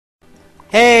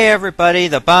Hey everybody,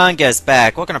 the Bond Guest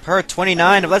back. Welcome to part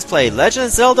 29 of Let's Play Legend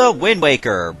of Zelda Wind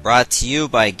Waker, brought to you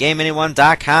by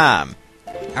GameAnyone.com.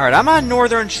 Alright, I'm on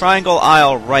Northern Triangle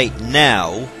Isle right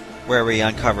now, where we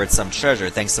uncovered some treasure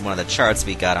thanks to one of the charts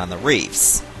we got on the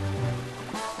reefs.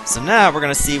 So now we're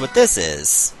gonna see what this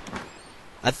is.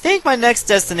 I think my next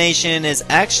destination is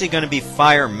actually gonna be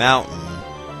Fire Mountain.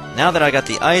 Now that I got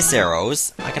the ice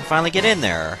arrows, I can finally get in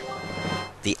there.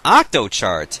 The Octo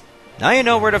chart! Now you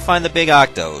know where to find the big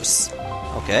octos.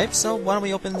 Okay, so why don't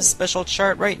we open this special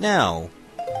chart right now?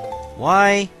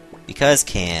 Why? Because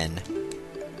can.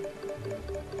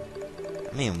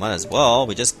 I mean, might as well.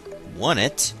 We just won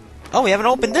it. Oh, we haven't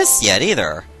opened this yet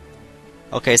either.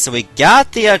 Okay, so we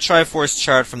got the Triforce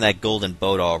chart from that golden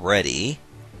boat already.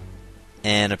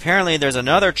 And apparently there's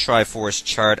another Triforce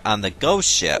chart on the ghost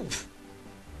ship.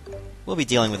 We'll be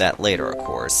dealing with that later, of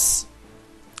course.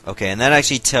 Okay, and that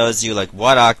actually tells you, like,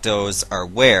 what octos are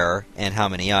where and how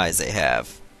many eyes they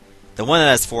have. The one that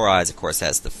has 4 eyes, of course,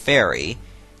 has the fairy.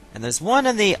 And there's one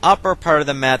in the upper part of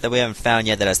the map that we haven't found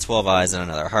yet that has 12 eyes and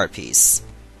another heart piece.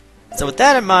 So with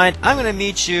that in mind, I'm going to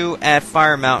meet you at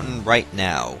Fire Mountain right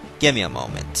now. Give me a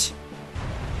moment.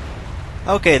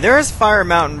 Okay, there's Fire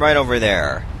Mountain right over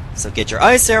there. So get your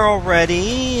ice arrow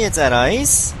ready. It's at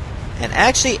ice. And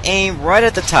actually aim right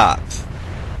at the top.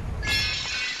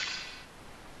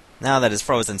 Now that it's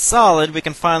frozen solid, we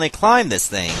can finally climb this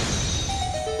thing.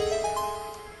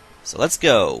 So let's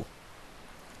go.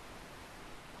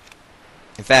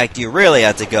 In fact, you really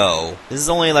have to go. This is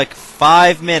only like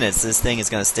 5 minutes this thing is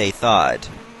going to stay thawed.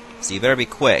 So you better be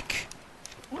quick.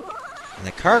 And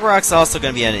the card rock's also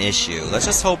going to be an issue. Let's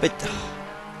just hope it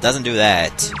doesn't do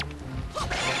that.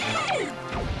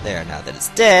 There, now that it's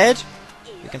dead,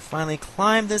 we can finally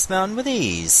climb this mountain with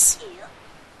ease.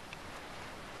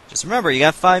 Just remember, you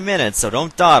got 5 minutes, so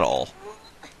don't dawdle.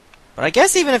 But I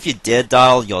guess even if you did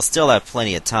dawdle, you'll still have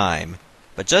plenty of time.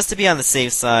 But just to be on the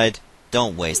safe side,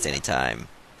 don't waste any time.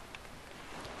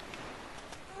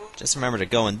 Just remember to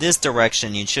go in this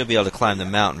direction, you should be able to climb the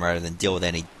mountain rather than deal with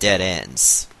any dead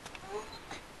ends.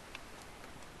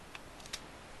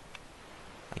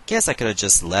 I guess I could have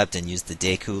just leapt and used the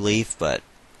Deku Leaf, but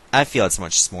I feel it's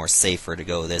much more safer to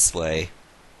go this way.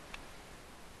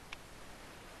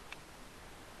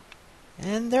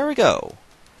 And there we go.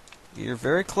 You're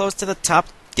very close to the top.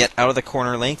 Get out of the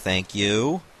corner, Link. Thank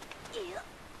you.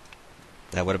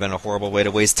 That would have been a horrible way to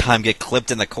waste time, get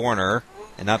clipped in the corner,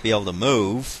 and not be able to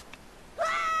move.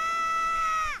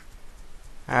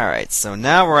 Alright, so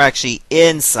now we're actually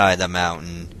inside the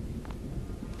mountain.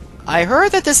 I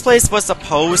heard that this place was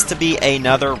supposed to be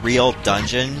another real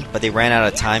dungeon, but they ran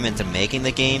out of time into making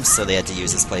the game, so they had to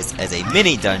use this place as a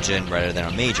mini dungeon rather than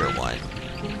a major one.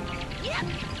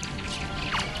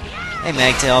 Hey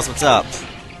Magtails, what's up?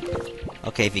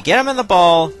 Okay, if you get them in the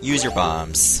ball, use your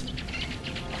bombs.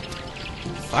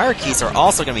 Fire keys are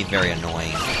also going to be very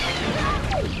annoying.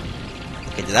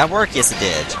 Okay, did that work? Yes, it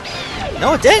did.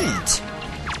 No, it didn't!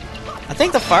 I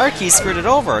think the fire key screwed it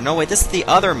over. No, wait, this is the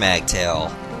other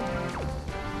Magtail.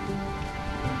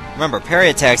 Remember, parry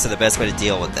attacks are the best way to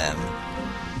deal with them.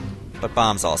 But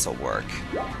bombs also work.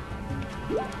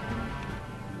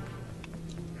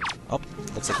 Oh,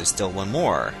 looks like there's still one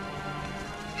more.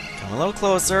 Come a little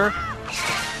closer.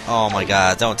 Oh my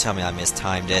god, don't tell me I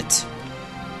mistimed it.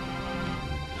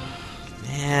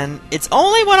 Man, it's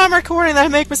only when I'm recording that I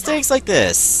make mistakes like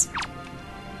this.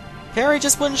 Parry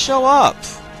just wouldn't show up.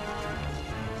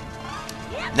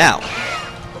 Now,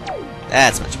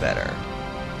 that's much better.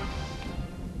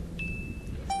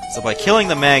 So by killing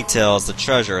the Magtails, the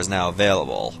treasure is now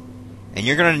available. And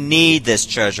you're gonna need this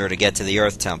treasure to get to the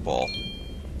Earth Temple.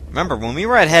 Remember, when we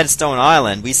were at Headstone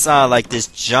Island, we saw, like, this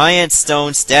giant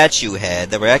stone statue head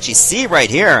that we actually see right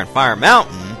here in Fire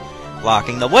Mountain,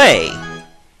 blocking the way.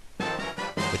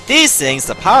 With these things,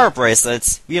 the power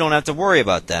bracelets, you don't have to worry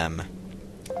about them.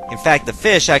 In fact, the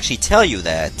fish actually tell you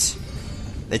that.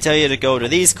 They tell you to go to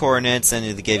these coordinates, and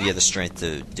they give you the strength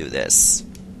to do this.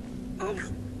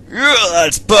 Yeah,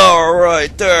 that's power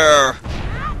right there!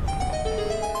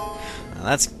 Now,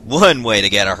 that's one way to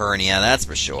get a hernia, that's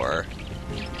for sure.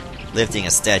 Lifting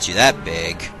a statue that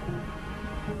big.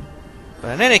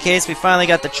 But in any case, we finally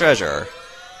got the treasure.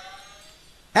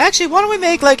 Actually, why don't we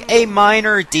make, like, a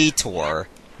minor detour?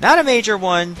 Not a major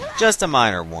one, just a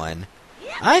minor one.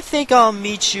 I think I'll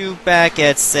meet you back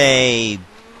at, say,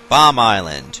 Bomb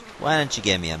Island. Why don't you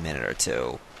give me a minute or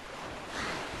two?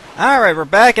 Alright, we're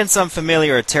back in some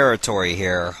familiar territory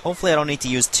here. Hopefully I don't need to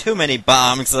use too many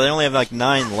bombs, because I only have, like,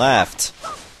 9 left.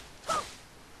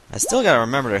 I still gotta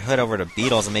remember to head over to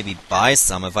Beetles and maybe buy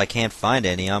some if I can't find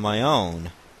any on my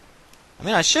own. I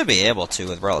mean, I should be able to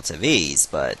with relative ease,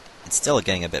 but it's still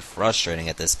getting a bit frustrating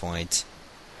at this point.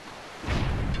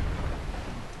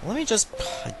 Let me just...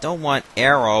 I don't want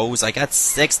arrows. I got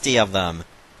 60 of them.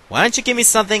 Why don't you give me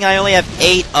something I only have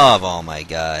 8 of? Oh my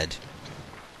god.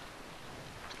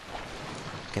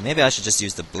 Okay, maybe I should just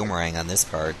use the boomerang on this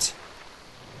part.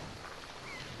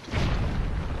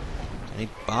 Any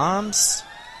bombs?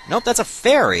 Nope, that's a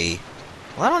fairy.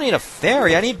 Well, I don't need a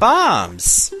fairy. I need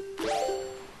bombs.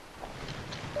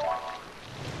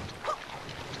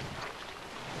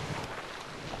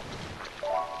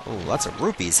 Ooh, lots of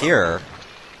rupees here.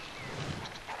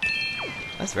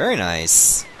 That's very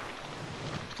nice.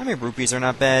 I mean, rupees are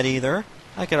not bad either.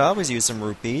 I could always use some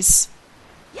rupees.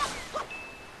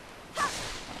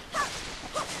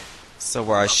 So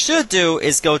what I should do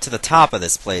is go to the top of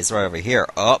this place, right over here.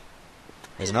 Oh,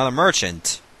 there's another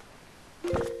merchant.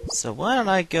 So why don't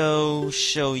I go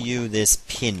show you this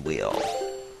pinwheel?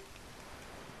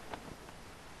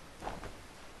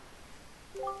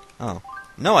 Oh.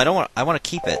 No, I don't want... I want to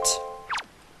keep it.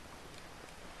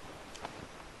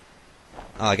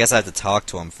 Oh, I guess I have to talk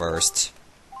to him first.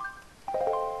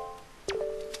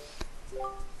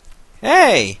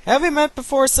 Hey! Have we met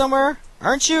before somewhere?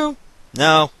 Aren't you?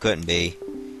 No, couldn't be.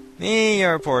 Me,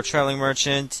 you're a poor traveling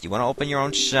merchant. You want to open your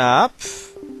own shop?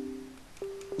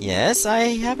 Yes, I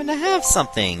happen to have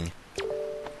something.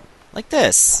 Like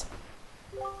this.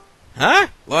 Huh?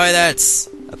 Why, that's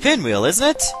a pinwheel, isn't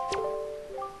it?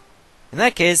 In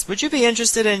that case, would you be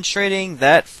interested in trading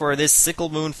that for this sickle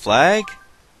moon flag?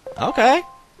 Okay.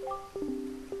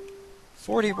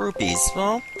 40 rupees.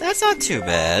 Well, that's not too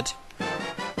bad.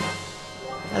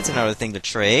 That's another thing to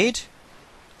trade.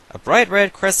 A bright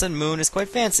red crescent moon is quite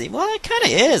fancy. Well, it kinda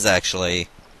is, actually.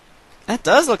 That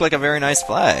does look like a very nice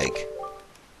flag.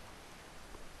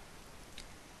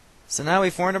 So now we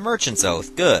formed a merchant's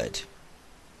oath. Good.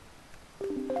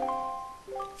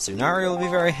 Tsunari will be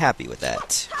very happy with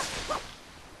that.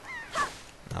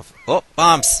 Oh,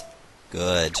 bombs!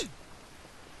 Good.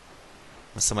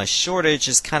 So my shortage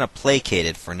is kind of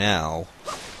placated for now.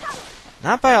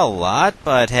 Not by a lot,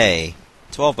 but hey,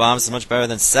 12 bombs is much better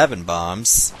than 7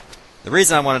 bombs. The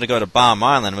reason I wanted to go to Bomb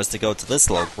Island was to go to this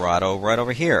little grotto right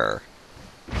over here.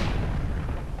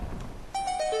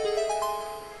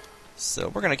 So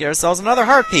we're gonna get ourselves another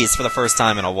heart piece for the first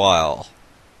time in a while.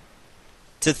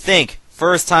 To think,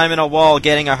 first time in a while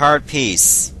getting a heart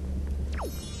piece.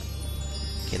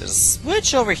 Okay, there's a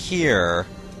switch over here,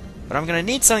 but I'm gonna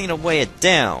need something to weigh it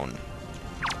down.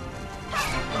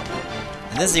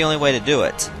 And this is the only way to do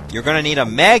it. You're gonna need a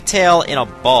magtail in a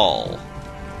ball.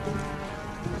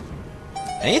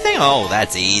 Anything? Oh,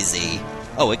 that's easy.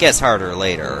 Oh, it gets harder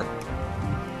later.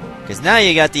 Because now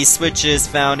you got these switches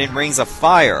found in Rings of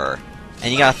Fire.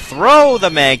 And you gotta throw the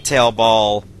magtail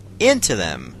ball into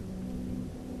them.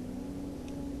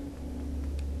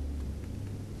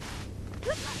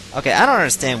 Okay, I don't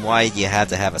understand why you have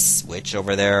to have a switch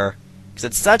over there. Because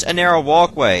it's such a narrow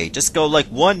walkway. Just go like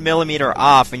 1 millimeter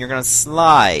off and you're gonna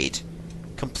slide.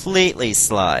 Completely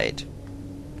slide.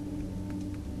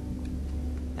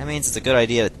 That means it's a good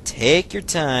idea to take your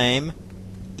time,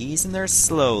 ease in there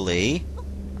slowly.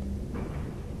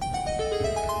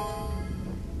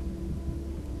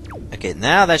 Okay,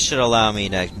 now that should allow me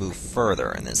to move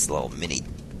further in this little mini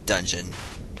dungeon.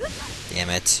 Damn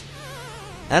it.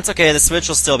 That's okay, the switch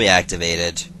will still be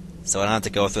activated, so I don't have to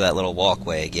go through that little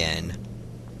walkway again.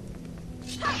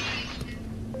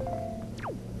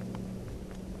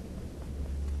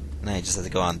 Now you just have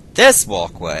to go on this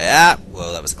walkway. Ah,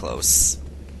 whoa, that was close.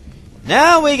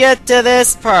 Now we get to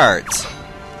this part!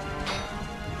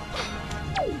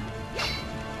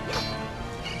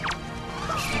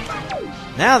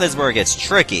 Now this is where it gets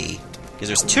tricky, because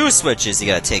there's 2 switches you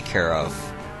gotta take care of.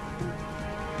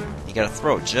 You gotta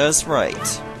throw it just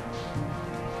right.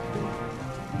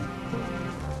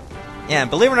 Yeah, and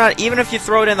believe it or not, even if you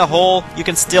throw it in the hole, you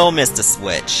can still miss the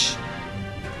switch.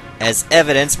 As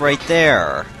evidence right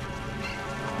there.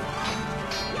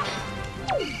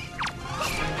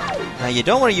 Now you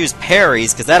don't want to use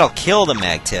parries, because that'll kill the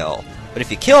magtail. But if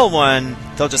you kill one,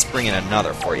 they'll just bring in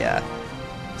another for you.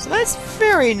 So that's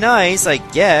very nice, I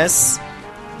guess.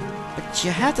 But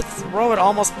you have to throw it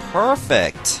almost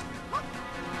perfect.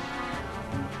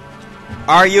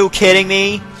 Are you kidding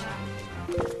me?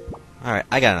 Alright,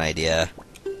 I got an idea.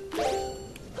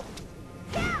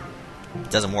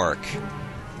 It doesn't work.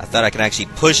 I thought I could actually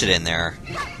push it in there.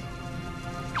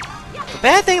 The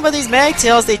bad thing about these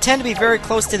magtails, they tend to be very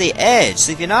close to the edge,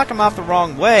 so if you knock them off the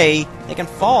wrong way, they can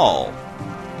fall.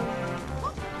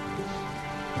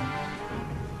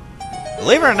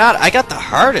 Believe it or not, I got the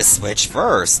hardest switch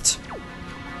first.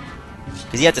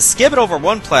 Because you have to skip it over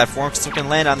one platform so it can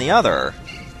land on the other.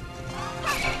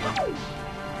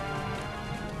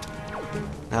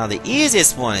 Now, the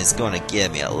easiest one is going to give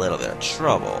me a little bit of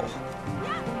trouble.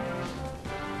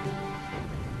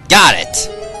 Got it!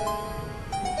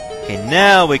 Okay,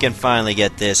 now we can finally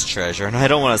get this treasure, and I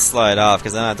don't want to slide off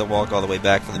because then I have to walk all the way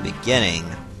back from the beginning.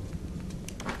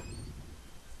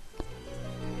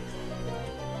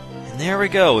 And there we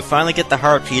go, we finally get the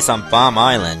heart piece on Bomb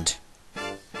Island.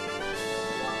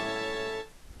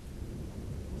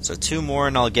 So 2 more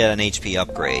and I'll get an HP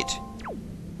upgrade.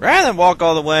 Rather than walk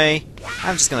all the way,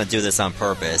 I'm just gonna do this on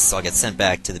purpose, so I'll get sent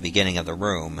back to the beginning of the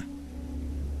room.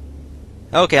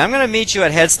 Okay, I'm gonna meet you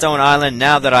at Headstone Island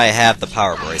now that I have the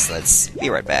power bracelets. Be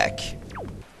right back.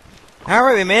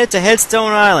 Alright, we made it to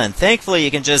Headstone Island. Thankfully,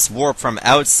 you can just warp from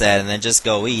Outset and then just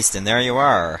go east, and there you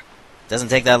are. Doesn't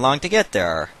take that long to get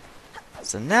there.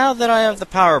 So now that I have the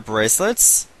power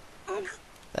bracelets,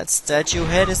 that statue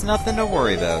head is nothing to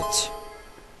worry about.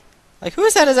 Like,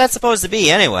 whose head is that supposed to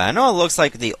be, anyway? I know it looks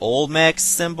like the Olmec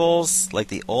symbols, like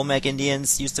the Olmec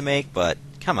Indians used to make, but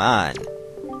come on.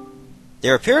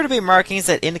 There appear to be markings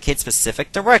that indicate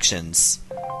specific directions.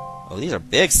 Oh, these are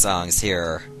big songs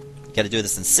here. You gotta do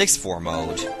this in 6/4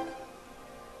 mode.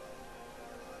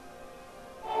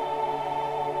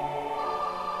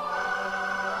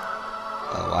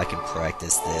 Oh, I can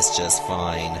practice this just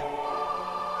fine.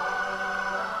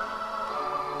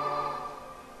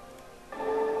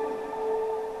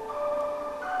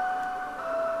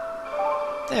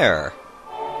 There.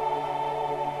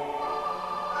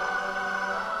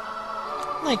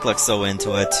 Link looks so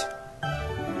into it.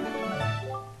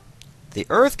 The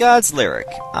Earth God's Lyric.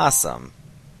 Awesome.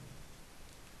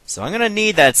 So I'm gonna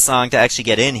need that song to actually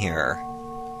get in here.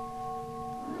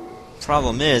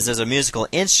 Problem is, there's a musical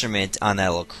instrument on that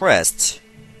little crest,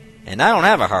 and I don't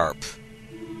have a harp.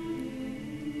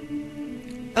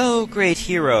 Oh, great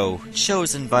hero,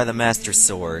 chosen by the Master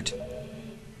Sword.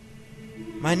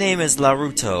 My name is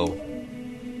Laruto.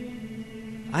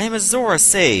 I am a Zora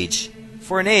sage.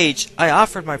 For an age, I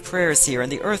offered my prayers here in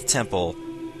the Earth Temple,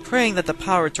 praying that the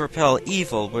power to repel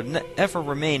evil would ever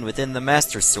remain within the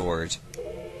Master Sword.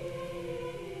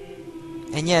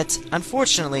 And yet,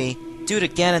 unfortunately, due to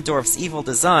Ganondorf's evil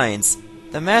designs,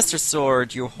 the Master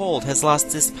Sword you hold has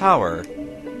lost its power.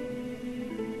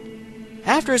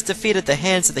 After his defeat at the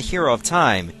hands of the Hero of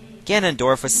Time,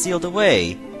 Ganondorf was sealed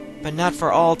away, but not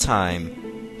for all time.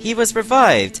 He was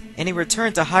revived, and he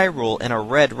returned to Hyrule in a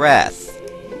red wrath.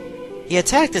 He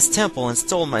attacked this temple and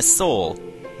stole my soul,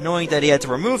 knowing that he had to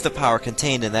remove the power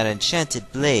contained in that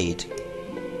enchanted blade.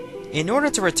 In order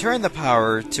to return the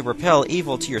power to repel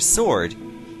evil to your sword,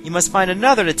 you must find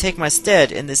another to take my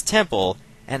stead in this temple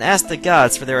and ask the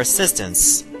gods for their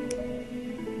assistance.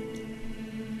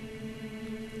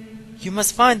 You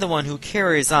must find the one who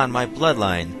carries on my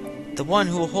bloodline, the one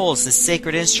who holds this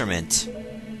sacred instrument.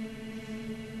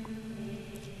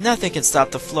 Nothing can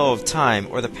stop the flow of time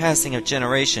or the passing of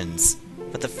generations,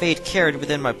 but the fate carried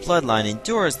within my bloodline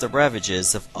endures the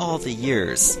ravages of all the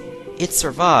years. It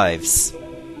survives.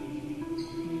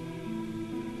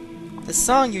 The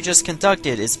song you just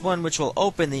conducted is one which will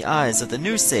open the eyes of the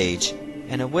new sage,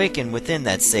 and awaken within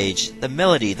that sage the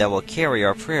melody that will carry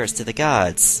our prayers to the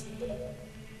gods.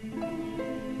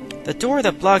 The door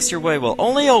that blocks your way will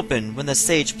only open when the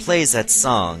sage plays that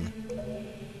song.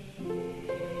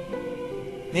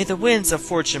 May the winds of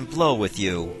fortune blow with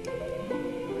you.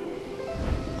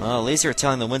 Well, at least you're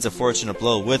telling the winds of fortune to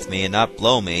blow with me and not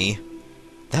blow me.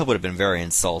 That would have been very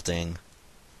insulting.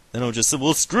 Then I'll just say,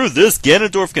 well, screw this,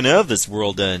 Ganondorf can have this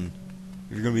world then.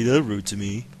 If you're gonna be that rude to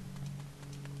me.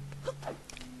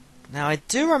 Now, I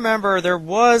do remember there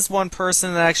was one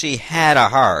person that actually had a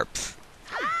harp.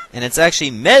 And it's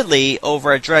actually Medli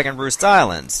over at Dragon Roost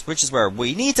Islands, which is where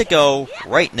we need to go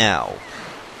right now.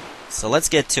 So let's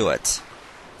get to it.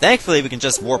 Thankfully, we can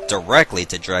just warp directly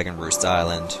to Dragon Roost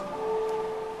Island.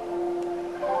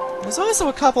 There's also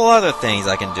a couple other things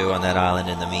I can do on that island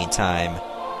in the meantime.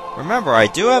 Remember, I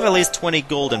do have at least 20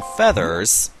 golden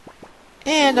feathers,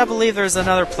 and I believe there's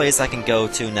another place I can go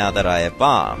to now that I have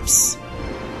bombs.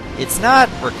 It's not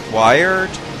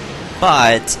required,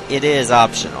 but it is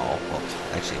optional. Well,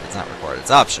 actually, it's not required,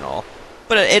 it's optional.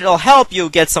 But it'll help you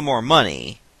get some more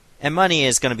money, and money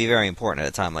is going to be very important at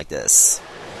a time like this.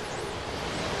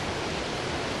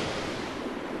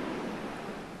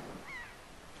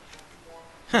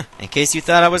 Huh, in case you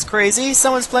thought I was crazy,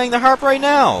 someone's playing the harp right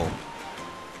now!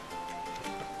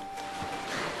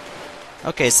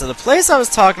 Okay, so the place I was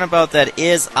talking about that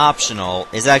is optional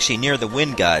is actually near the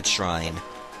Wind God Shrine.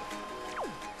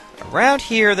 Around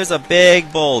here, there's a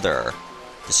big boulder.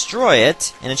 Destroy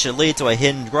it, and it should lead to a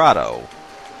hidden grotto.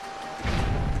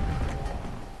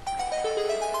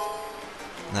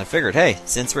 And I figured, hey,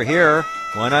 since we're here,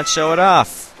 why not show it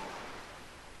off?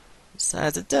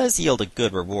 Besides, it does yield a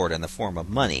good reward in the form of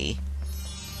money.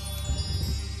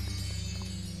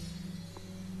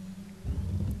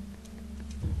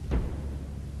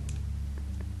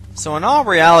 So in all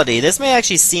reality, this may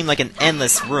actually seem like an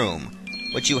endless room.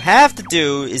 What you have to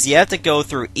do is you have to go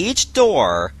through each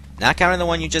door, not counting the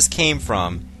one you just came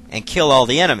from, and kill all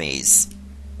the enemies.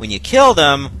 When you kill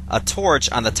them, a torch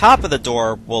on the top of the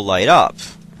door will light up.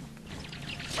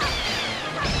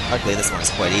 Luckily, this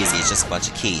one's quite easy. It's just a bunch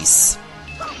of keys.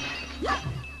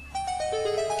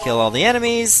 Kill all the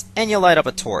enemies, and you light up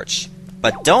a torch.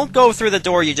 But don't go through the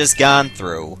door you just gone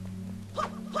through.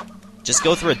 Just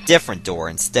go through a different door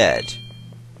instead.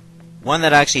 One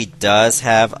that actually does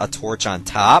have a torch on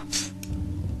top.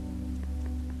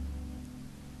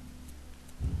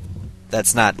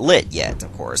 That's not lit yet,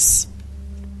 of course.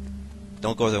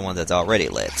 Don't go to the one that's already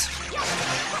lit.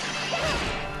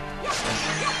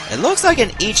 It looks like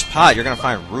in each pot you're gonna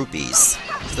find rupees.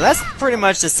 So that's pretty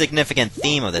much the significant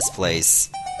theme of this place.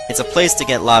 It's a place to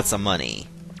get lots of money.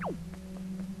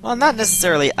 Well, not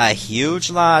necessarily a huge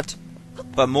lot,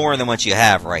 but more than what you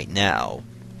have right now.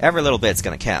 Every little bit's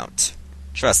gonna count.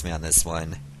 Trust me on this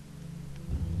one.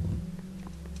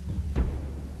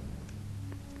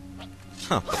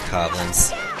 Huh,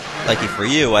 goblins. Lucky for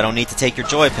you, I don't need to take your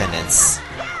joy pendants.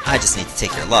 I just need to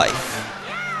take your life.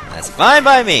 That's fine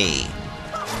by me!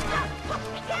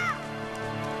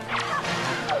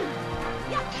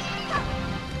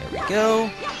 There we go.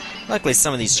 Luckily,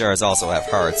 some of these jars also have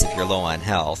hearts if you're low on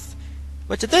health.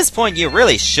 Which at this point you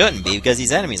really shouldn't be, because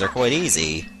these enemies are quite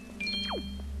easy.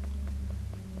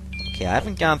 Okay, I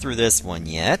haven't gone through this one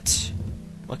yet.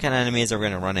 What kind of enemies are we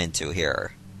going to run into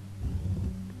here?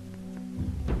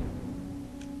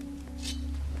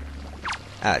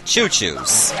 Ah,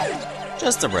 choo-choos.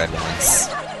 Just the red ones.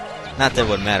 Not that it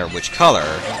would matter which color.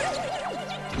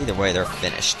 Either way, they're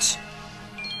finished.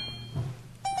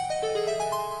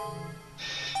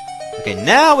 Okay,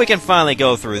 now we can finally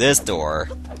go through this door.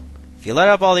 If you light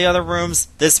up all the other rooms,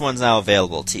 this one's now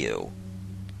available to you.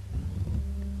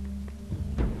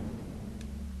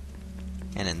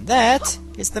 And in that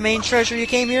is the main treasure you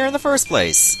came here in the first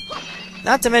place.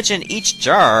 Not to mention, each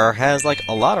jar has, like,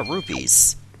 a lot of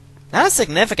rupees. Not a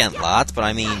significant lot, but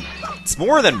I mean, it's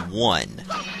more than one.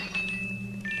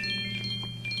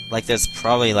 Like, there's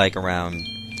probably, like, around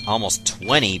almost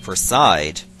 20 per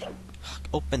side.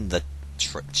 Open the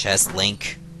chest,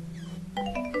 Link.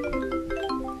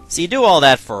 So you do all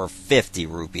that for 50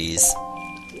 rupees.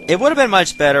 It would have been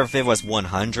much better if it was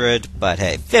 100, but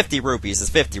hey, 50 rupees is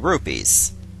 50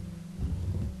 rupees.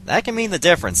 That can mean the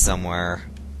difference somewhere.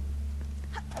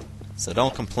 So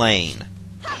don't complain.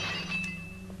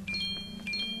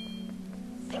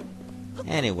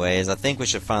 Anyways, I think we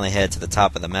should finally head to the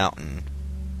top of the mountain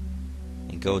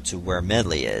and go to where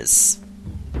Medli is.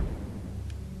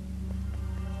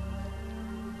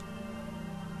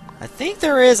 I think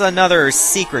there is another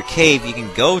secret cave you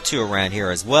can go to around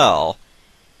here as well.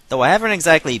 Though I haven't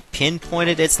exactly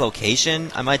pinpointed its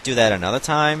location, I might do that another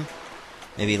time.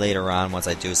 Maybe later on, once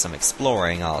I do some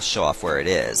exploring, I'll show off where it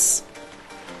is.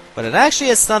 But it actually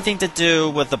has something to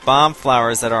do with the bomb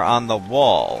flowers that are on the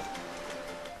wall.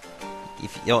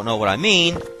 If you don't know what I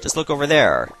mean, just look over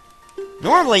there.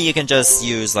 Normally you can just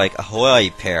use like a Hawaii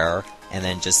pear, and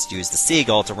then just use the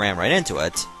seagull to ram right into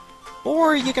it.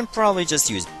 Or you can probably just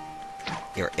use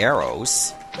your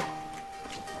arrows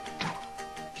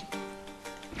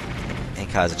and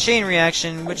cause a chain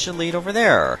reaction, which should lead over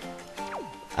there.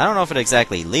 I don't know if it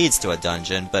exactly leads to a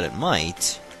dungeon, but it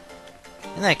might.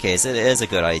 In that case, it is a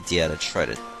good idea to try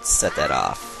to set that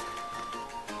off.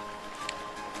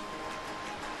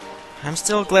 I'm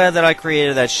still glad that I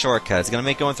created that shortcut. It's gonna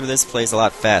make going through this place a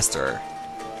lot faster.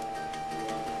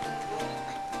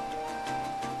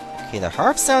 Okay, the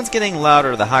harp sound's getting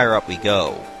louder the higher up we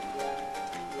go.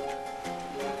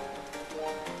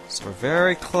 So we're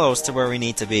very close to where we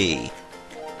need to be.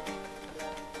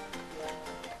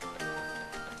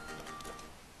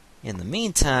 In the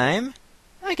meantime,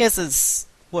 I guess it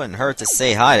wouldn't hurt to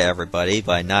say hi to everybody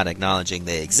by not acknowledging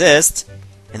they exist,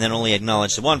 and then only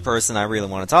acknowledge the one person I really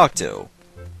want to talk to.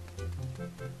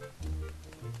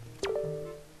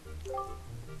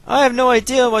 I have no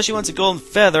idea why she wants a golden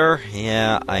feather.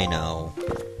 Yeah, I know.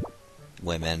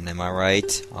 Women, am I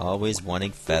right? Always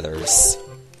wanting feathers.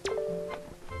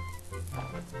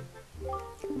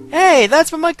 Hey,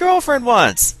 that's what my girlfriend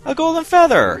wants! A golden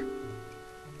feather!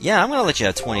 Yeah, I'm gonna let you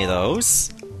have 20 of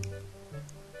those.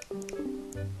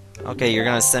 Okay, you're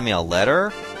gonna send me a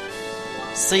letter?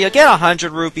 So you'll get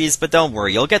 100 rupees, but don't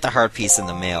worry, you'll get the heart piece in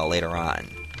the mail later on.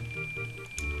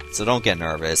 so don't get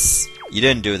nervous. You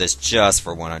didn't do this just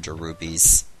for 100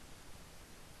 rupees.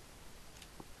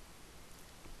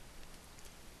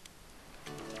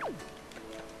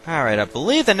 Alright, I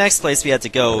believe the next place we had to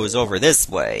go is over this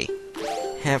way.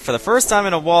 And for the first time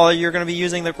in a while, you're going to be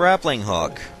using the grappling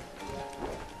hook.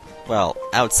 Well,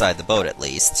 outside the boat at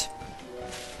least.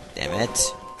 Damn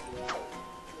it.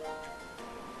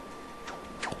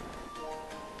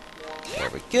 There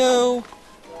we go.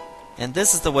 And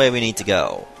this is the way we need to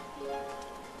go.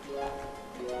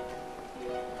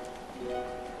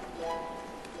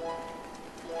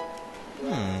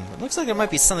 It looks like there might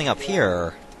be something up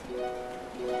here.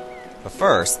 But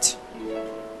first...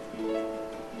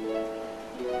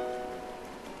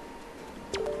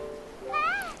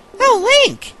 Oh,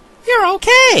 Link! You're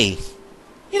okay!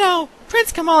 You know,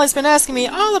 Prince Kamali's been asking me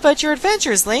all about your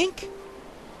adventures, Link.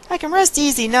 I can rest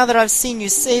easy now that I've seen you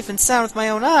safe and sound with my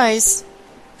own eyes.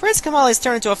 Prince Kamali's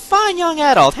turned into a fine young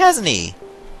adult, hasn't he?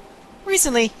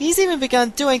 Recently, he's even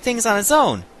begun doing things on his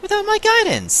own, without my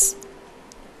guidance.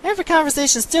 Every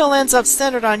conversation still ends up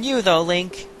centered on you, though,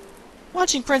 Link.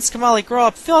 Watching Prince Kamali grow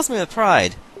up fills me with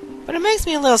pride, but it makes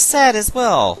me a little sad as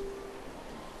well.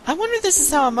 I wonder if this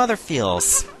is how a mother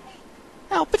feels.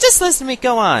 Oh, but just listen to me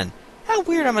go on. How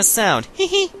weird I must sound, hee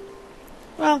hee.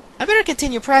 Well, I better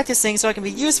continue practicing so I can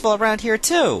be useful around here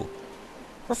too.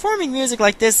 Performing music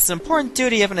like this is an important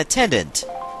duty of an attendant.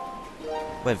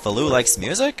 Wait, Valoo likes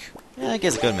music? Yeah, I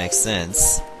guess it could make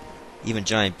sense. Even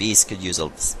giant beasts could use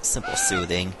a simple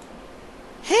soothing.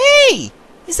 Hey!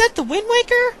 Is that the Wind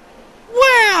Waker?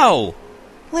 Wow!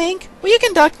 Link, will you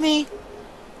conduct me?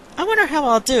 I wonder how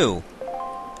I'll do.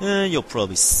 You'll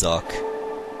probably suck.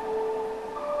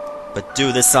 But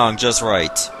do this song just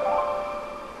right.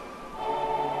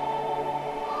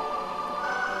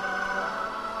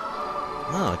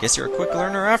 Oh, I guess you're a quick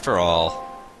learner after all.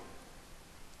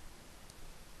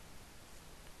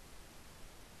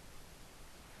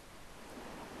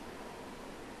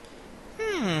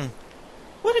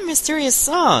 What a mysterious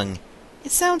song.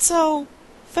 It sounds so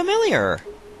familiar.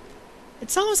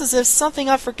 It's almost as if something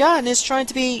I've forgotten is trying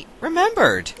to be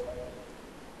remembered.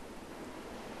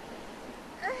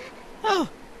 Oh,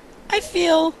 I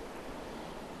feel...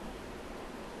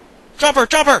 Drop her!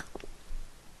 Drop her!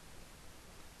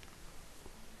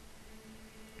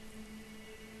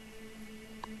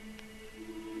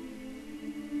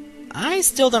 I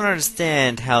still don't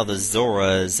understand how the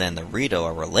Zoras and the Rito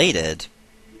are related.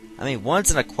 I mean, one's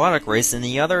an aquatic race and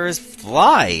the other is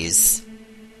flies.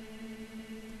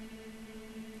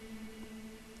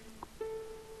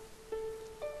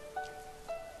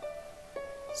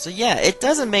 So yeah, it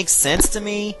doesn't make sense to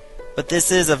me, but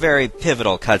this is a very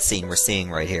pivotal cutscene we're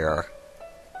seeing right here.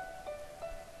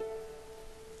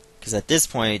 Because at this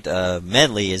point,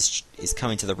 Medli is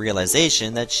coming to the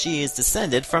realization that she is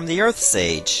descended from the Earth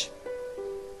Sage.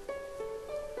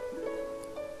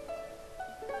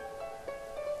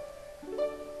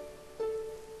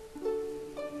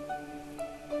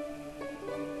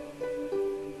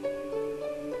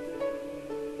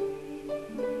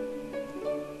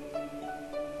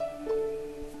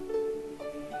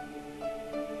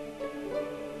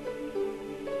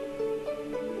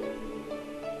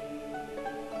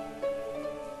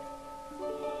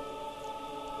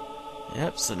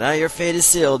 Yep, so now your fate is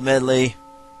sealed, Medli.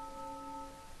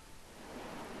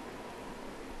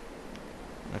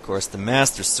 And of course, the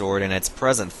Master Sword in its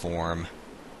present form.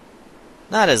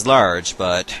 Not as large,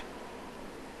 but...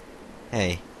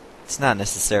 hey, it's not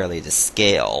necessarily to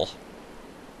scale.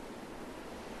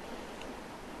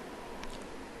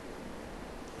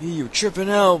 You're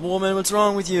tripping out, woman. What's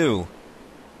wrong with you?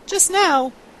 Just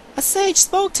now, a sage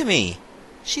spoke to me.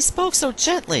 She spoke so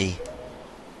gently.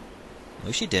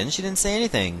 No, she didn't. She didn't say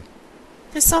anything.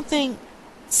 There's something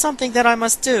that I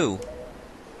must do.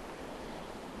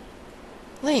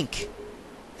 Link,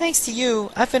 thanks to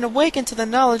you, I've been awakened to the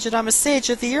knowledge that I'm a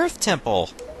sage of the Earth Temple.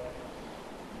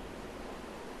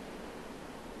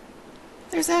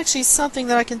 There's actually something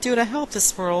that I can do to help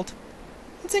this world.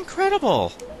 It's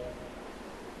incredible.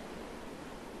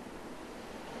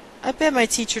 I bet my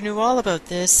teacher knew all about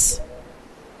this.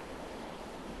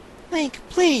 Link,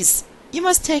 please. You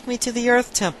must take me to the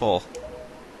Earth Temple.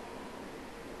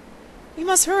 We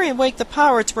must hurry and wake the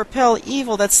power to repel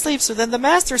evil that sleeps within the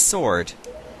Master Sword.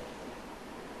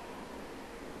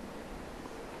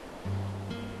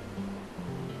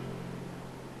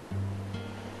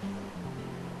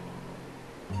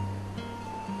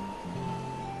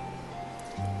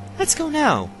 Let's go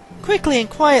now, quickly and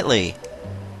quietly.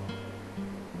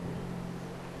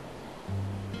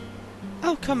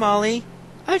 Oh, Kamali.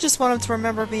 I just want him to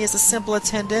remember me as a simple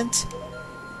attendant.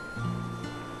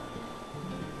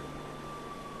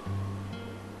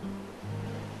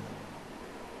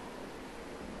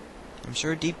 I'm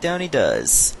sure deep down he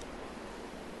does.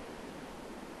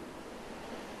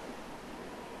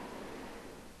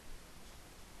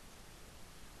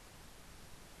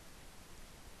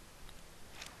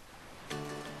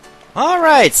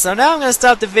 Alright, so now I'm going to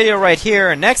stop the video right here,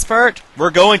 and next part, we're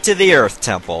going to the Earth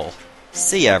Temple.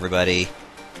 See ya, everybody.